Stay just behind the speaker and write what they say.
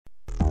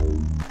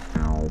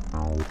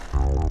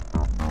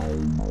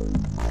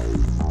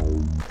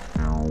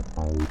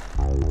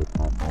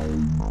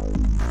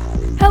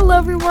Hello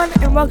everyone,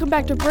 and welcome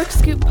back to Brooke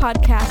Scoop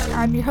Podcast.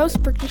 I'm your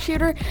host, Brooke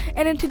Shooter,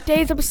 and in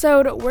today's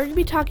episode, we're going to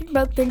be talking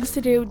about things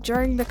to do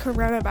during the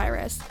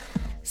coronavirus.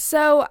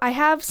 So, I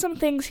have some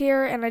things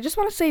here, and I just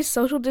want to say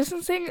social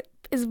distancing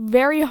is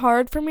very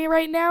hard for me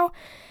right now,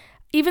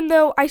 even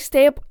though I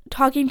stay up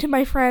talking to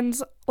my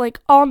friends,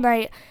 all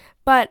night,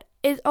 but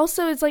it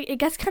also is, it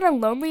gets kind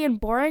of lonely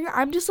and boring.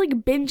 I'm just,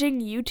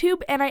 binging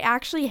YouTube, and I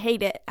actually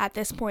hate it at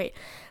this point.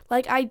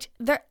 I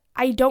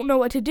don't know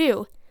what to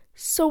do.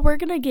 So we're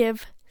going to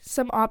give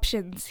some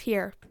options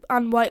here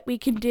on what we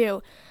can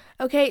do.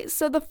 Okay,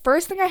 so the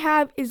first thing I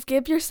have is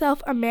give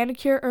yourself a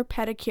manicure or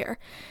pedicure.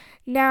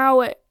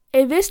 Now,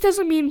 this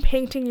doesn't mean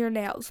painting your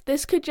nails.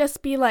 This could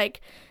just be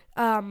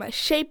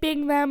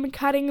shaping them,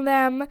 cutting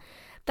them.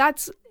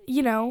 That's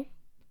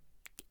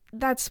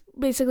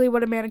basically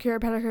what a manicure or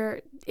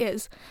pedicure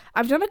is.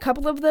 I've done a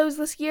couple of those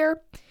this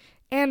year,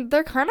 and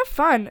they're kind of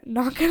fun,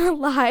 not gonna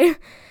lie.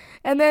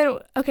 And then,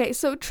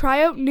 so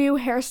try out new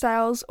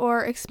hairstyles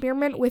or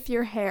experiment with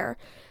your hair.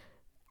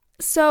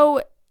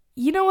 So,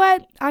 you know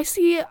what? I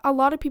see a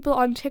lot of people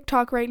on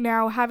TikTok right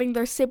now having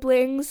their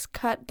siblings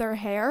cut their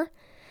hair,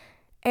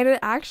 and it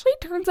actually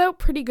turns out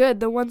pretty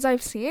good, the ones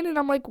I've seen, and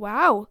I'm like,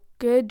 wow,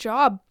 good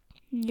job.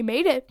 You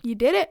made it. You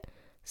did it.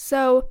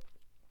 So,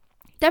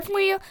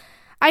 definitely,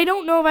 I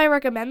don't know if I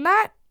recommend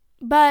that,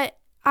 but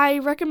I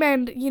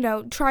recommend,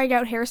 trying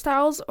out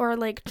hairstyles or,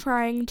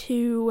 trying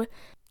to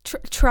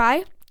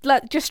try.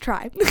 Just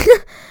try.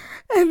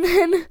 And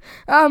then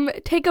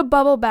take a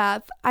bubble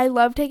bath. I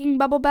love taking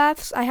bubble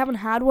baths. I haven't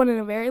had one in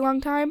a very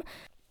long time.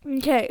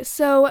 Okay,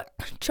 so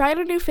try out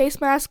a new face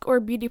mask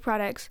or beauty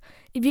products.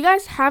 If you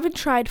guys haven't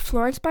tried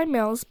Florence by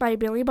Mills by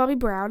Millie Bobby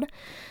Brown,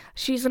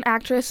 she's an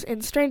actress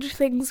in Stranger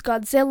Things,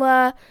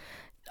 Godzilla,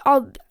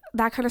 all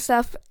that kind of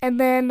stuff. And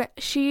then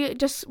she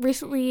just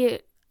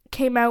recently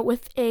came out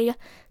with a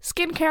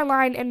skincare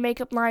line and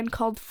makeup line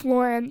called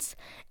Florence,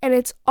 and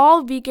it's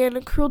all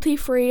vegan,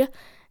 cruelty-free,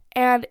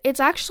 and it's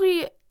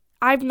actually,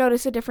 I've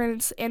noticed a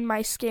difference in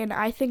my skin.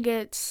 I think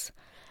it's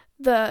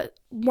the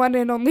one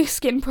and only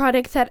skin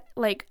product that,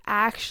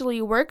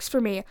 actually works for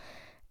me.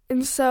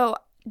 And so,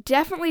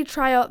 definitely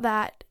try out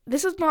that.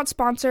 This is not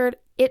sponsored.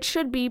 It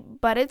should be,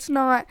 but it's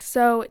not.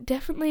 So,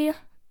 definitely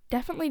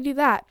do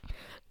that.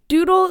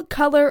 Doodle,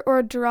 color,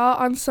 or draw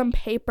on some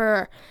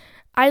paper.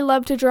 I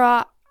love to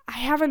draw. I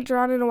haven't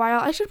drawn in a while.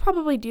 I should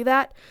probably do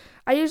that.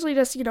 I usually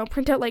just,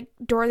 print out,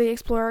 Dora the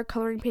Explorer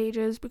coloring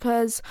pages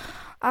because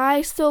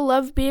I still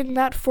love being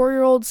that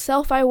 4-year-old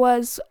self I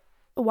was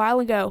a while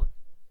ago.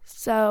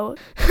 So,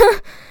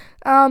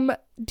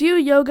 do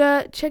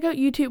yoga. Check out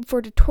YouTube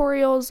for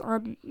videos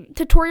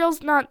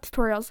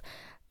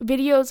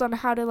on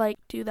how to,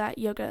 do that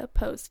yoga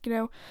pose,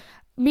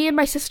 Me and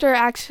my sister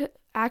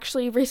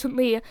actually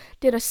recently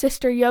did a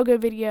sister yoga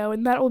video,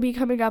 and that will be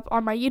coming up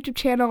on my YouTube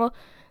channel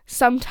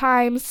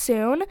sometime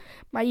soon.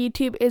 My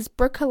YouTube is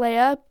Brooke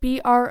Halea,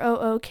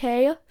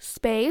 BROOK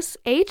space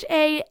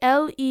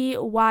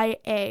HALEYA.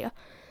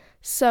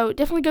 So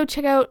definitely go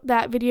check out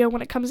that video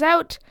when it comes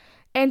out,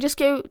 and just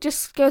go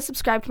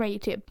subscribe to my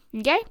YouTube.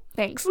 Okay?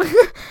 Thanks.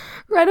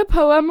 Write a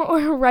poem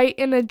or write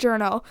in a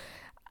journal.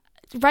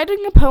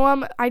 Writing a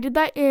poem, I did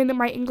that in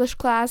my English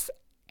class,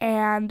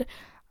 and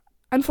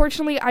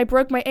unfortunately I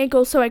broke my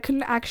ankle, so I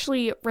couldn't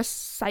actually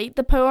recite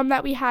the poem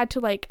that we had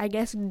to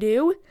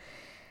do.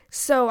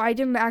 So I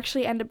didn't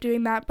actually end up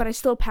doing that, but I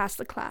still passed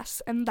the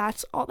class, and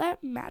that's all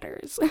that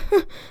matters.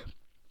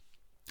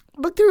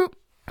 Look through,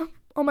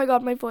 oh my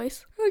god, my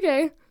voice.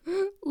 Okay.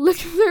 Look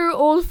through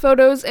old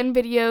photos and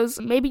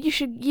videos. Maybe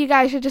you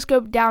guys should just go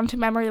down to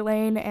memory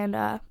lane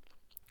and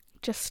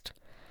just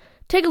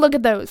take a look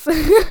at those.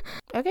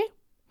 Okay.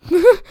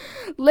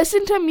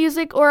 Listen to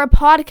music or a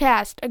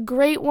podcast. A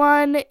great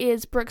one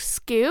is Brooke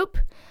Scoop,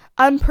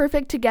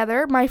 Unperfect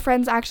Together. My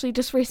friends actually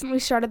just recently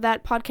started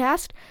that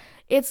podcast.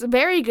 It's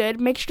very good.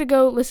 Make sure to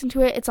go listen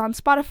to it. It's on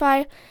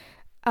Spotify.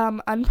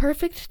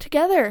 Unperfect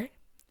Together.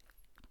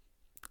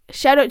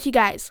 Shout out to you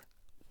guys.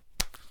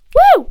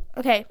 Woo!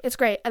 Okay, it's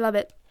great. I love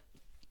it.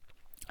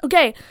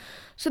 Okay,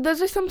 so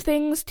those are some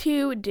things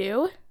to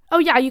do. Oh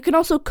yeah, you can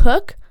also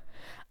cook.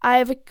 I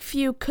have a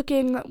few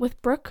Cooking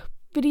with Brooke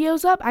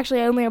videos up.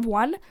 Actually, I only have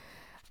one.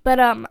 But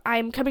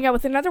I'm coming out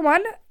with another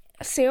one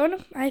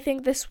soon. I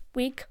think this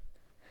week.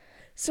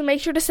 So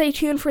make sure to stay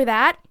tuned for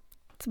that.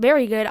 It's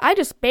very good. I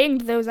just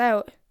banged those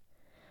out.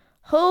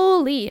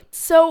 Holy.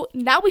 So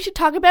now we should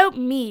talk about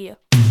me.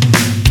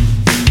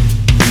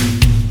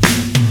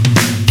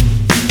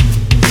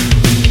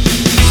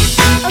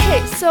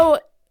 Okay, so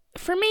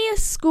for me,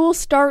 school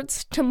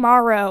starts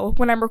tomorrow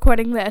when I'm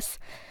recording this.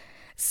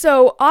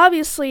 So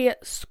obviously,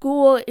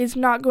 school is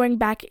not going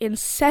back in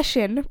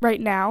session right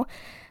now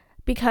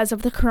because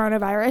of the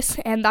coronavirus,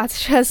 and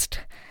that's just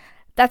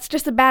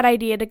a bad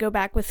idea to go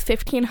back with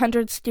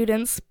 1,500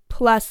 students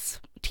plus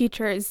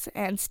teachers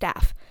and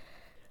staff.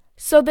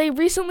 So they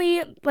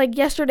recently,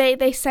 yesterday,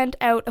 they sent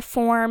out a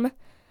form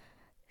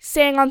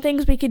saying on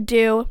things we could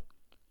do,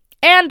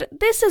 And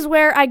this is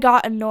where I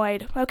got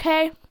annoyed,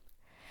 okay?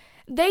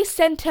 They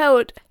sent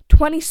out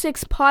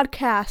 26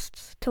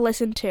 podcasts to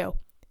listen to.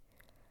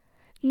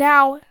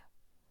 Now,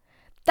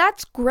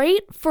 that's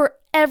great for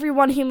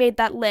everyone who made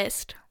that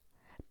list,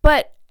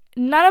 but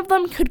none of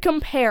them could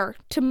compare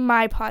to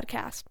my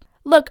podcast.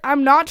 Look,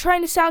 I'm not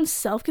trying to sound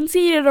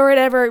self-conceited or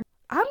whatever.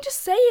 I'm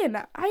just saying,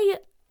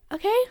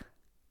 okay?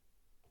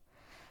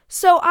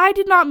 So I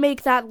did not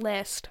make that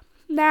list.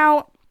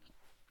 Now,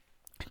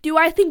 do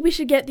I think we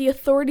should get the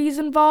authorities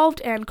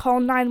involved and call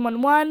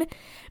 911?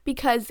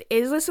 Because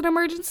is this an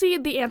emergency?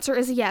 The answer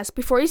is yes.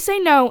 Before you say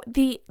no,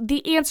 the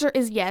answer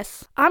is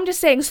yes. I'm just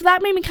saying, so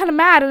that made me kind of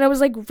mad, and I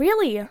was like,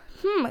 really?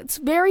 It's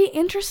very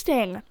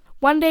interesting.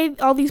 One day,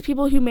 all these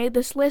people who made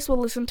this list will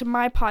listen to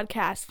my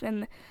podcast,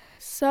 and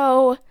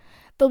so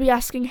they'll be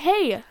asking,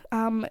 hey,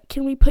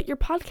 can we put your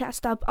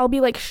podcast up? I'll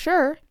be like,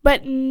 sure,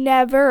 but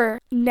never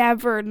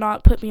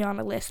not put me on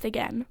a list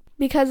again.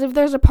 Because if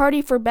there's a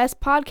party for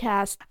best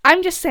podcast,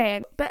 I'm just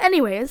saying. But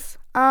anyways,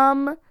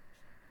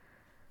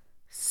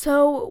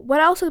 so what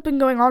else has been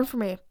going on for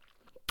me?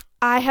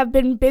 I have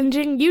been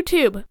binging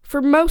YouTube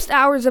for most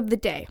hours of the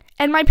day.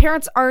 And my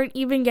parents aren't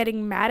even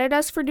getting mad at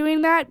us for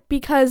doing that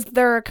because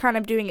they're kind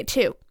of doing it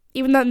too.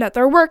 Even though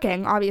they're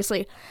working,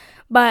 obviously.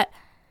 But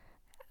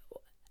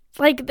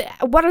like,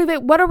 what are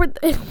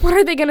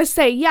they going to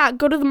say? Yeah,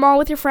 go to the mall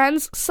with your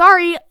friends.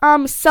 Sorry,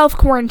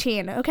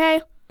 self-quarantine,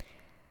 okay?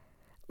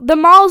 The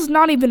mall's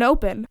not even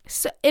open.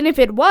 So, and if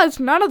it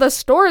was, none of the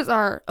stores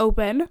are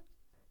open.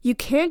 You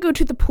can't go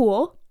to the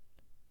pool.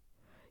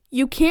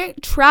 You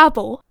can't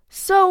travel.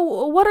 So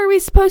what are we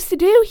supposed to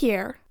do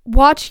here?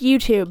 Watch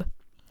YouTube.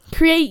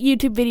 Create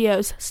YouTube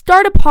videos.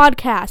 Start a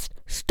podcast.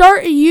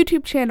 Start a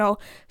YouTube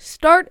channel.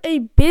 Start a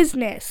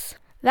business.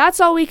 That's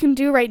all we can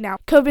do right now.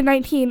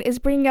 COVID-19 is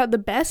bringing out the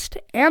best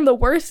and the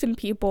worst in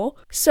people.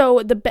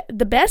 So the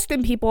best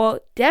in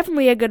people,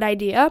 definitely a good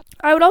idea.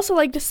 I would also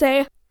like to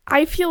say,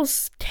 I feel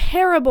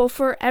terrible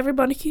for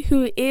everyone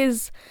who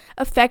is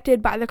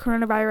affected by the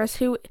coronavirus,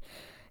 who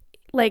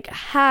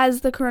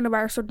has the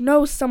coronavirus or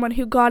knows someone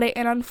who got it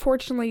and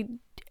unfortunately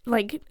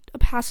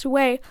passed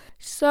away.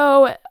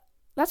 So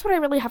that's what I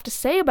really have to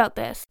say about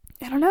this.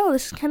 I don't know,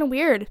 this is kind of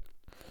weird.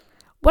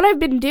 What I've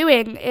been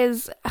doing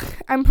is,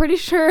 I'm pretty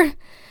sure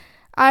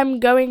I'm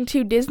going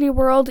to Disney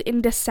World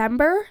in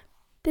December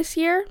this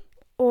year.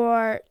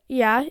 Or,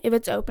 yeah, if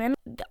it's open.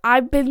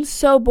 I've been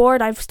so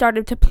bored, I've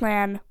started to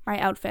plan my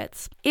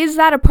outfits. Is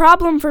that a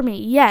problem for me?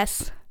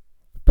 Yes.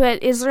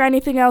 But is there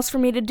anything else for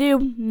me to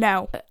do?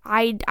 No.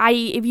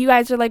 If you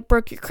guys are like,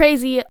 Brooke, you're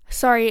crazy.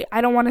 Sorry, I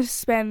don't want to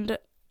spend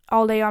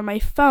all day on my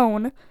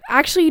phone.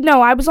 Actually,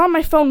 no, I was on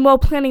my phone while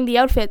planning the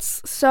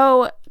outfits.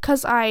 So,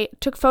 because I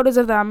took photos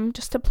of them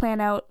just to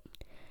plan out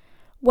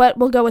what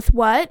will go with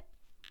what.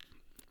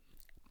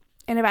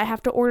 And if I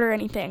have to order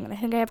anything, and I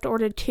think I have to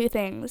order 2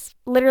 things.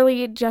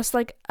 Literally just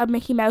like a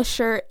Mickey Mouse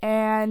shirt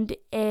and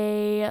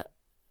I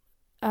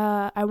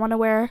want to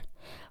wear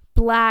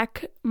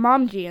black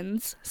mom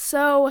jeans.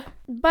 So,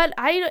 but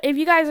if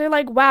you guys are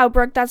like, wow,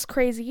 Brooke, that's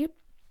crazy.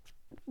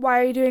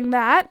 Why are you doing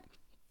that?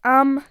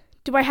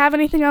 Do I have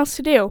anything else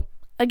to do?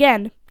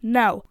 Again,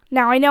 no.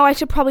 Now, I know I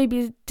should probably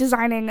be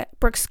designing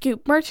Brooke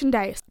Scoop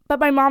merchandise, but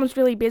my mom's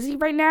really busy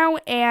right now,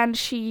 and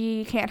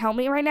she can't help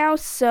me right now,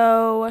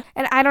 so,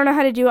 and I don't know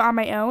how to do it on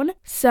my own,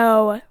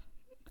 so,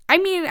 I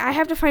mean, I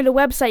have to find a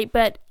website,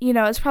 but,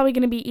 it's probably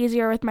going to be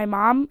easier with my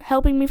mom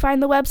helping me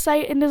find the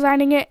website and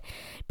designing it,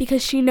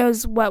 because she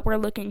knows what we're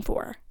looking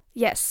for.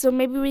 Yes, so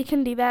maybe we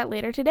can do that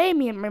later today,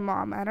 me and my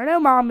mom. I don't know,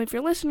 Mom, if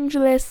you're listening to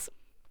this,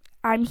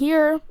 I'm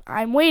here,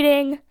 I'm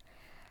waiting.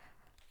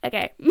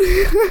 Okay.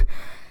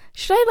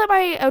 Should I let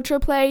my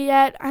outro play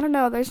yet? I don't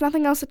know. There's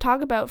nothing else to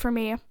talk about for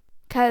me.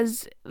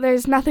 Because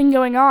there's nothing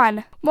going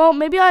on. Well,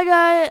 maybe I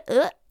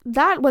got...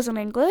 that wasn't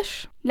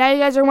English. Now you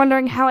guys are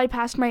wondering how I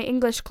passed my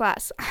English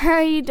class.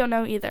 I don't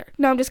know either.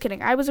 No, I'm just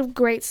kidding. I was a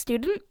great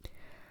student.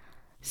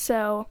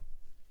 So,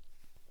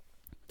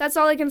 that's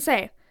all I can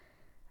say.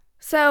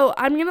 So,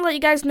 I'm going to let you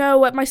guys know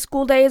what my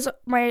school days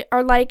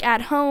are like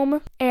at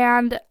home.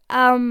 And,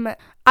 I'm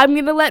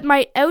going to let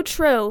my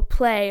outro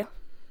play.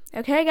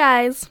 Okay,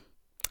 guys.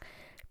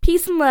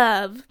 Peace and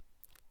love.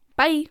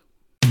 Bye.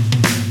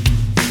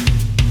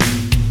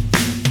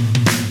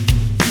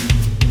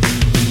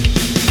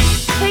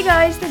 Hey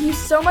guys, thank you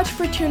so much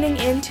for tuning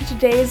in to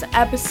today's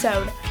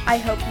episode. I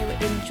hope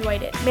you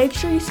enjoyed it. Make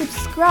sure you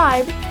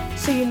subscribe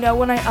so you know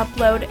when I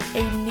upload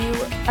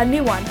a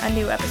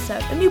new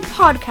episode, a new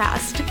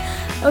podcast.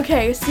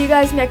 Okay, see you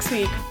guys next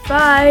week.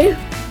 Bye.